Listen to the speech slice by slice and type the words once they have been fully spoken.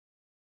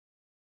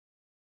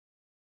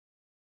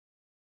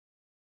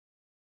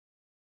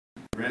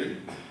ready?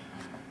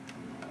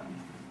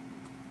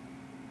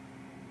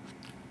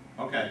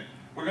 Okay,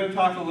 we're going to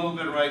talk a little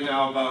bit right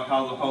now about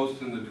how the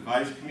host and the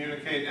device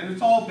communicate, and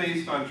it's all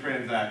based on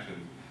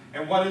transactions.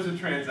 And what is a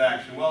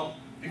transaction? Well,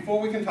 before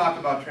we can talk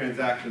about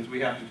transactions,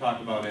 we have to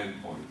talk about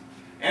endpoints.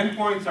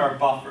 Endpoints are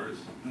buffers,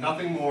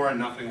 nothing more and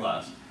nothing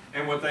less.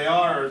 And what they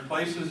are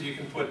places you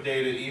can put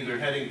data either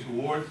heading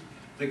towards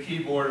the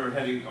keyboard or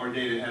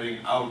data heading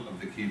out of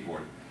the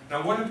keyboard.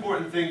 Now, one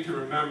important thing to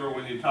remember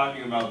when you're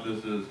talking about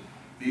this is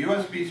the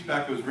USB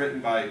spec was written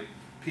by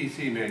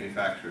PC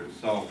manufacturers.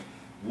 So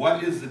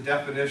what is the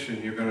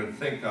definition you're going to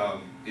think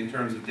of in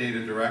terms of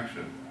data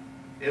direction?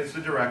 It's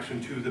the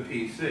direction to the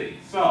PC.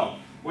 So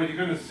what you're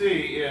going to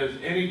see is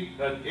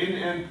an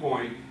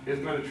in-endpoint is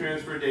going to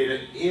transfer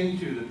data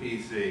into the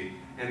PC,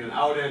 and an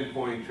out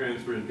endpoint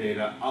transfers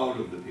data out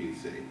of the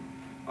PC.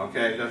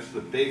 Okay, that's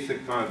the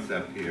basic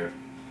concept here.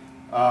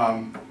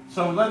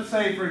 So let's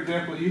say, for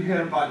example, you hit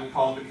a button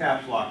called the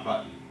caps lock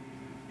button.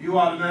 You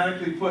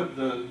automatically put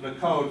the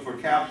code for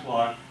caps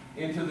lock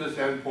into this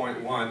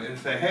endpoint 1 and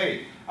say,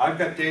 hey, I've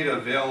got data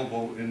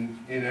available in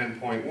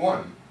endpoint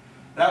 1.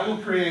 That will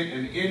create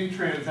an in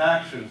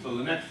transaction, so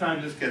the next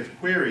time this gets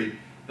queried,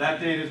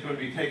 that data is going to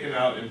be taken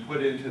out and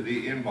put into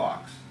the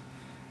inbox.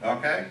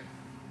 Okay?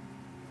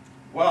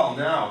 Well,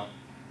 now,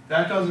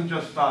 that doesn't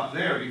just stop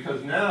there,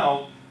 because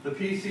now the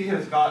PC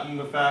has gotten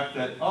the fact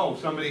that, oh,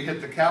 somebody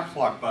hit the caps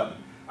lock button.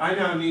 I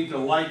now need to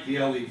light the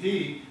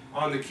LED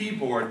on the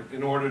keyboard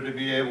in order to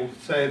be able to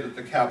say that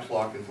the caps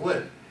lock is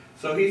lit.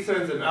 So he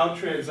sends an out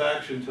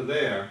transaction to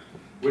there,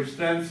 which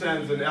then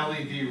sends an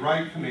LED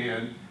write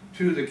command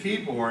to the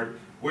keyboard,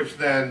 which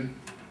then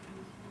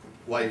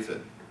lights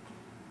it.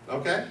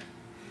 Okay?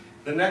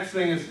 The next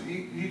thing is,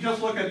 you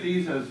just look at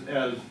these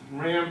as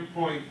RAM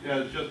point,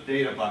 as just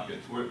data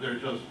buckets, where they're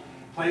just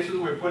places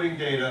we're putting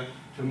data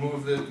to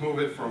move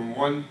it from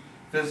one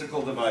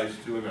physical device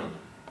to another.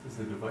 Does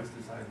the device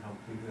decide how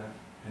big that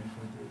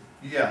endpoint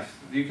is? Yes,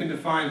 you can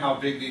define how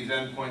big these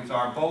endpoints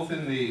are, both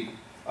in the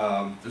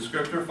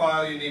descriptor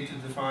file you need to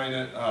define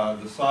it.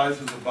 The size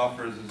of the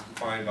buffers is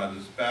defined by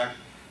the spec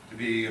to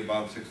be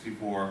about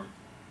 64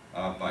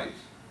 bytes.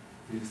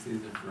 Do you see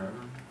it forever?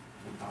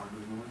 The power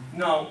goes away?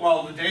 No,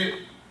 well, the data,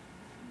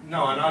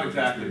 no, not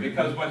exactly,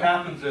 because what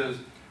happens is,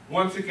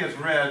 once it gets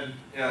read,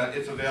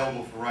 it's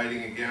available for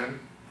writing again.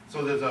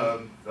 So there's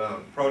a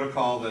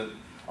protocol that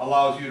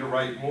allows you to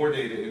write more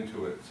data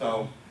into it.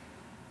 So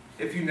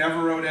if you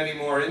never wrote any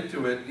more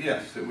into it,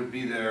 yes, it would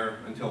be there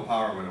until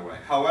power went away.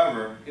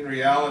 However, in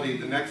reality,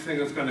 the next thing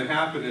that's going to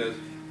happen is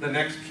the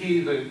next key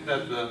that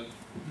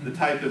the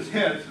typist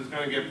hits is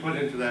going to get put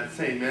into that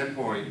same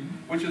endpoint,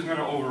 which is going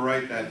to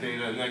overwrite that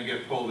data and then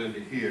get pulled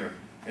into here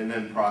and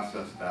then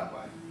processed that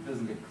way. It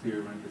doesn't get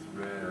clear when it gets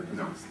read or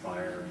doesn't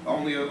expire.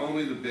 Only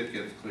the bit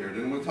gets cleared,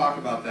 and we'll talk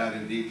about that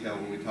in detail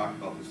when we talk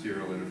about the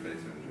serial interface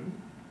engine.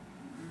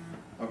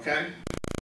 Okay?